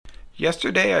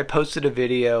Yesterday I posted a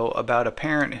video about a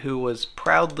parent who was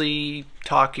proudly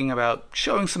talking about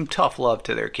showing some tough love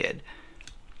to their kid.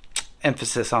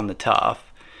 Emphasis on the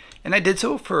tough. And I did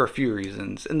so for a few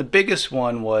reasons. And the biggest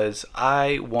one was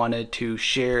I wanted to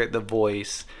share the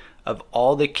voice of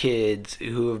all the kids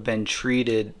who have been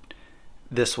treated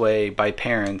this way by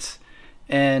parents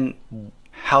and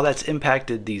how that's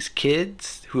impacted these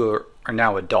kids who are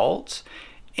now adults,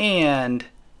 and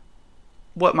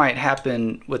what might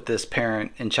happen with this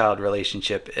parent and child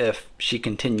relationship if she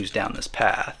continues down this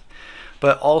path.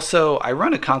 But also, I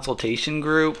run a consultation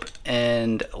group,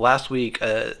 and last week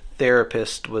a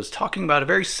therapist was talking about a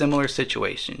very similar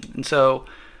situation. And so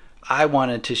I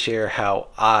wanted to share how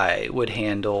I would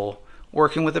handle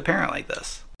working with a parent like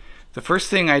this. The first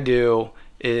thing I do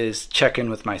is check in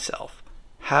with myself.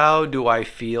 How do I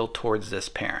feel towards this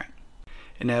parent?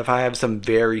 And if I have some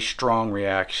very strong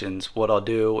reactions, what I'll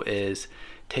do is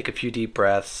take a few deep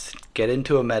breaths, get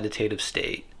into a meditative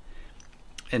state,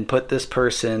 and put this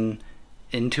person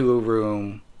into a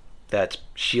room that's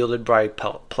shielded by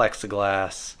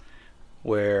plexiglass,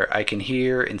 where I can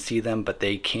hear and see them, but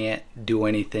they can't do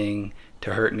anything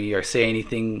to hurt me or say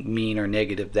anything mean or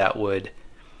negative that would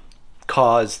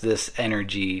cause this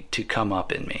energy to come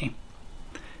up in me.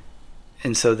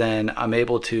 And so then I'm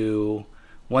able to,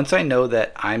 once I know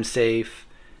that I'm safe,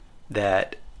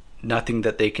 that nothing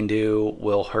that they can do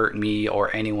will hurt me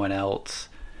or anyone else,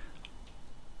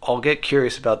 I'll get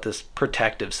curious about this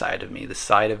protective side of me, the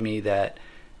side of me that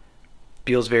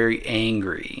feels very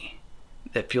angry,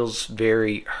 that feels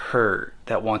very hurt,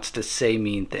 that wants to say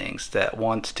mean things, that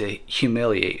wants to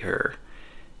humiliate her,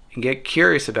 and get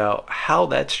curious about how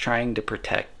that's trying to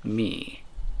protect me.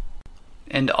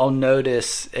 And I'll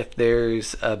notice if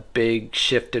there's a big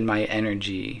shift in my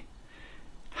energy.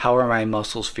 How are my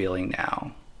muscles feeling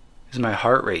now? Is my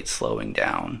heart rate slowing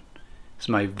down? Is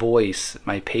my voice,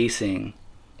 my pacing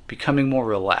becoming more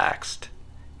relaxed?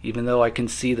 Even though I can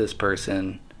see this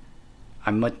person,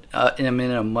 I'm in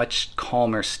a much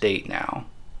calmer state now.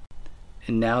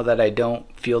 And now that I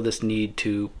don't feel this need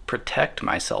to protect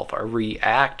myself or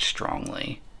react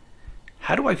strongly,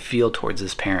 how do I feel towards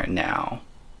this parent now?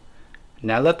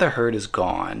 Now that the hurt is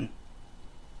gone,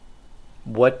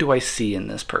 what do I see in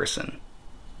this person?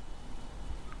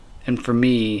 And for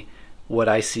me, what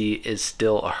I see is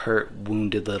still a hurt,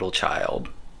 wounded little child.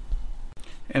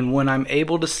 And when I'm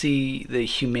able to see the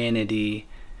humanity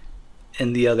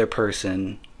in the other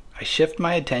person, I shift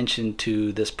my attention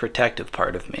to this protective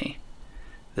part of me.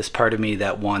 This part of me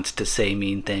that wants to say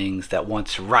mean things, that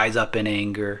wants to rise up in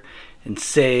anger and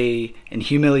say and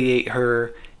humiliate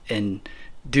her and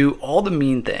do all the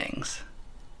mean things,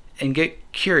 and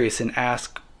get curious and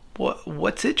ask,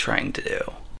 what's it trying to do?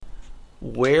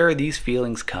 Where are these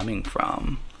feelings coming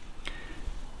from?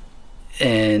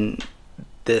 And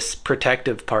this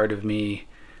protective part of me,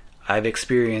 I've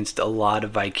experienced a lot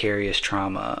of vicarious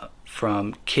trauma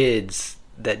from kids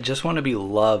that just want to be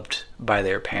loved by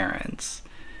their parents,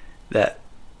 that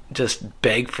just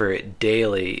beg for it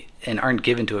daily and aren't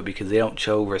given to it because they don't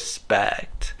show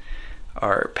respect,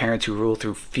 or parents who rule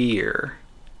through fear.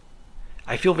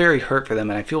 I feel very hurt for them,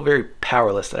 and I feel very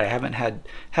powerless that I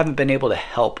haven't been able to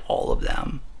help all of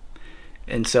them.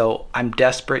 And so I'm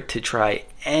desperate to try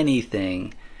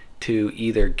anything to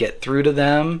either get through to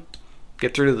them,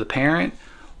 get through to the parent,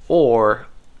 or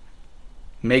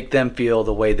make them feel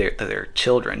the way that their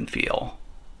children feel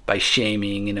by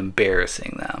shaming and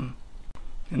embarrassing them.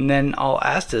 And then I'll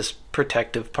ask this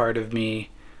protective part of me,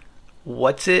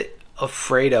 what's it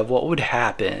afraid of? What would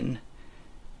happen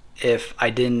if I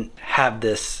didn't have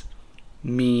this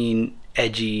mean,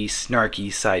 edgy,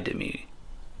 snarky side to me?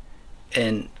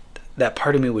 And that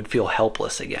part of me would feel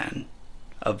helpless again,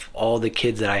 of all the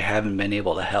kids that I haven't been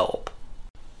able to help.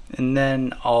 And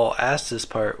then I'll ask this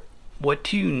part, what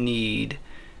do you need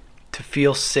to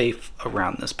feel safe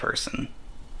around this person?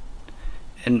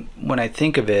 And when I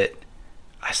think of it,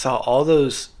 I saw all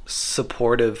those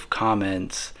supportive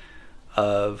comments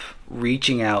of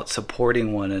reaching out,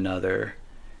 supporting one another,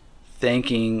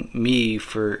 thanking me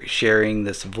for sharing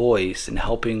this voice and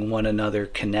helping one another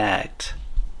connect.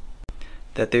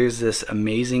 That there's this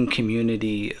amazing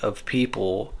community of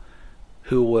people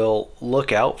who will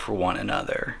look out for one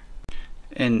another.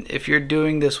 And if you're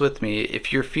doing this with me,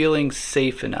 if you're feeling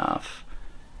safe enough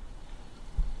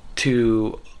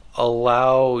to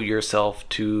allow yourself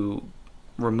to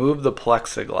remove the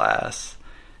plexiglass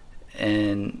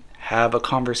and have a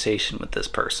conversation with this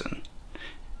person.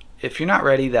 If you're not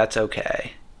ready, that's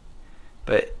okay.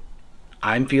 But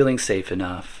I'm feeling safe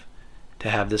enough to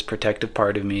have this protective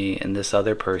part of me and this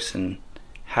other person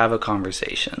have a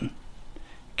conversation.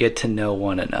 get to know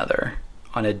one another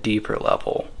on a deeper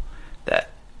level. That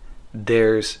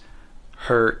there's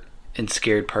hurt and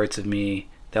scared parts of me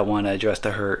that want to address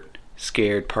the hurt,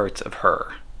 scared parts of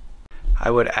her. I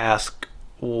would ask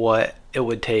what it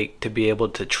would take to be able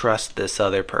to trust this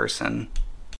other person.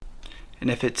 And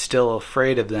if it's still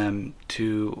afraid of them,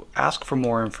 to ask for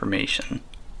more information.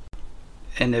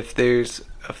 And if there's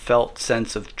a felt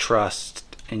sense of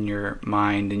trust in your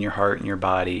mind, in your heart, in your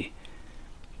body,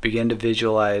 begin to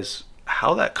visualize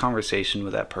how that conversation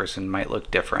with that person might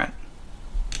look different.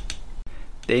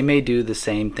 They may do the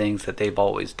same things that they've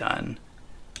always done,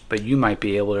 but you might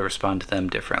be able to respond to them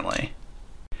differently.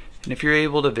 And if you're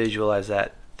able to visualize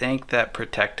that, thank that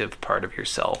protective part of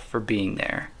yourself for being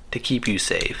there to keep you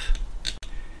safe.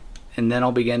 And then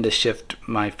I'll begin to shift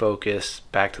my focus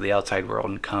back to the outside world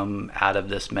and come out of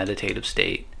this meditative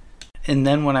state. And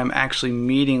then when I'm actually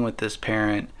meeting with this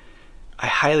parent, I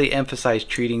highly emphasize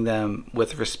treating them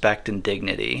with respect and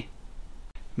dignity.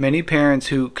 Many parents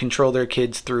who control their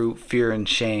kids through fear and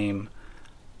shame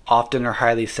often are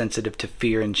highly sensitive to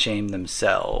fear and shame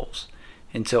themselves.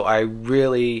 And so I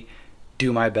really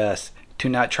do my best to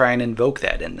not try and invoke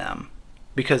that in them,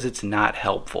 because it's not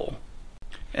helpful.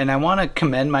 And I want to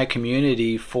commend my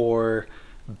community for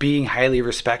being highly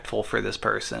respectful for this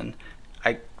person.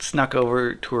 I snuck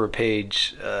over to her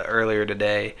page earlier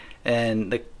today,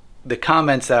 and the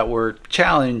comments that were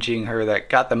challenging her that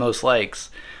got the most likes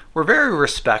were very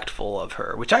respectful of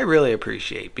her, which I really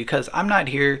appreciate, because I'm not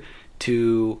here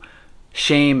to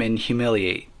shame and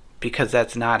humiliate, because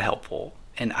that's not helpful.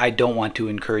 And I don't want to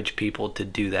encourage people to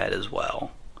do that as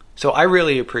well. So I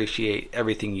really appreciate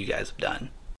everything you guys have done.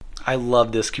 I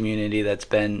love this community they're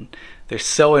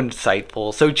so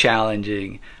insightful, so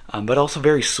challenging, but also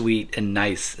very sweet and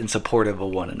nice and supportive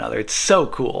of one another. It's so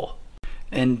cool.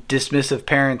 And dismissive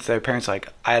parents, their parents like,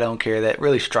 I don't care, that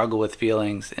really struggle with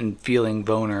feelings and feeling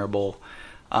vulnerable.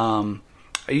 I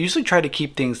usually try to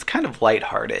keep things kind of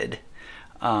lighthearted.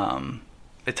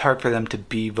 It's hard for them to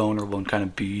be vulnerable and kind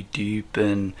of be deep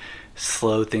and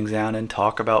slow things down and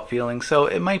talk about feelings. So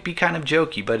it might be kind of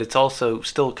jokey, but it's also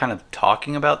still kind of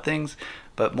talking about things,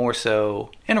 but more so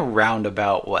in a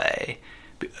roundabout way.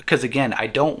 Because again, I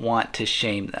don't want to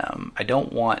shame them. I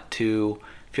don't want to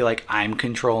feel like I'm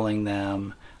controlling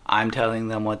them. I'm telling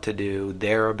them what to do.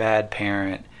 They're a bad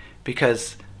parent,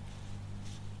 because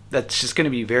that's just going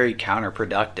to be very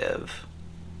counterproductive.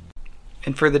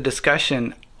 And for the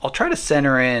discussion, I'll try to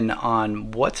center in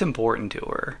on what's important to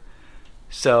her.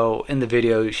 So in the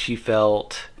video, she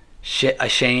felt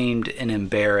ashamed and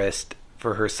embarrassed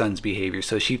for her son's behavior.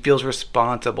 So she feels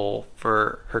responsible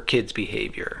for her kid's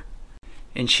behavior.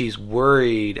 And she's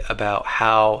worried about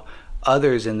how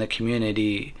others in the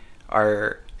community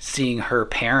are seeing her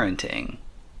parenting.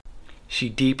 She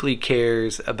deeply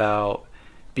cares about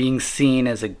being seen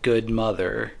as a good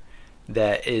mother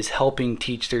that is helping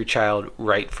teach their child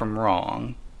right from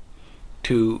wrong,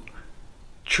 to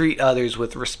treat others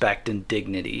with respect and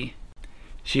dignity.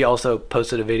 She also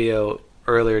posted a video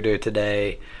earlier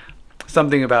today,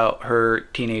 something about her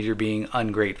teenager being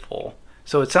ungrateful.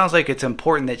 So it sounds like it's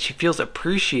important that she feels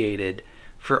appreciated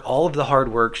for all of the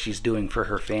hard work she's doing for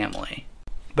her family.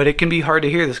 But it can be hard to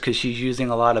hear this because she's using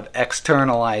a lot of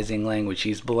externalizing language.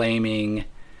 She's blaming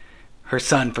her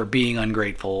son for being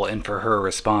ungrateful and for her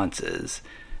responses,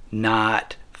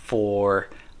 not for,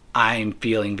 I'm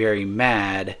feeling very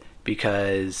mad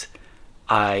because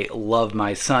I love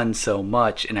my son so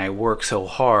much and I work so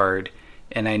hard,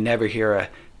 and I never hear a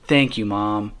thank you,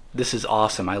 Mom, this is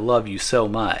awesome, I love you so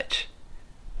much.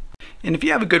 And if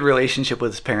you have a good relationship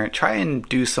with this parent, try and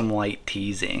do some light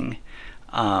teasing.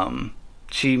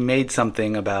 She made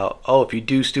something about, oh, if you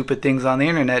do stupid things on the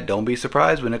internet, don't be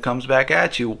surprised when it comes back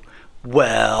at you.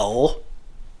 Well,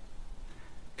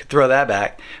 could throw that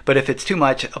back. But if it's too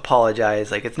much,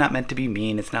 apologize. Like, it's not meant to be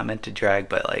mean, it's not meant to drag,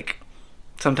 but like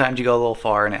sometimes you go a little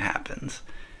far and it happens.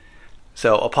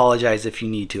 So apologize if you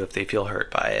need to, if they feel hurt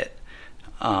by it.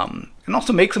 And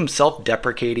also make some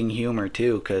self-deprecating humor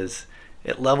too, because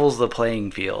it levels the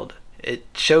playing field. It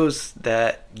shows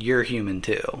that you're human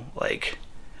too. Like,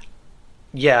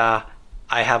 yeah,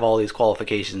 I have all these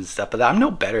qualifications and stuff, but I'm no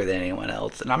better than anyone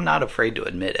else, and I'm not afraid to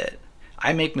admit it.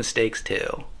 I make mistakes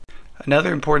too.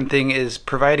 Another important thing is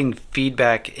providing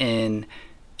feedback in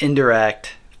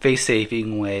indirect,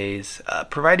 face-saving ways,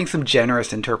 providing some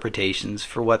generous interpretations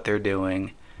for what they're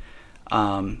doing.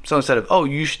 So instead of, oh,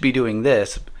 you should be doing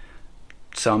this,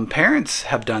 some parents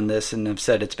have done this and have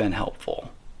said it's been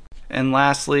helpful. And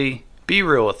lastly, be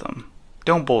real with them.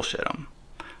 Don't bullshit them.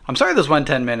 I'm sorry this went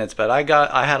 10 minutes, but I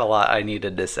had a lot I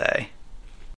needed to say.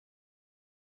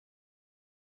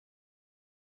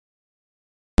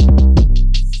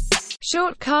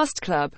 Short Cast Club.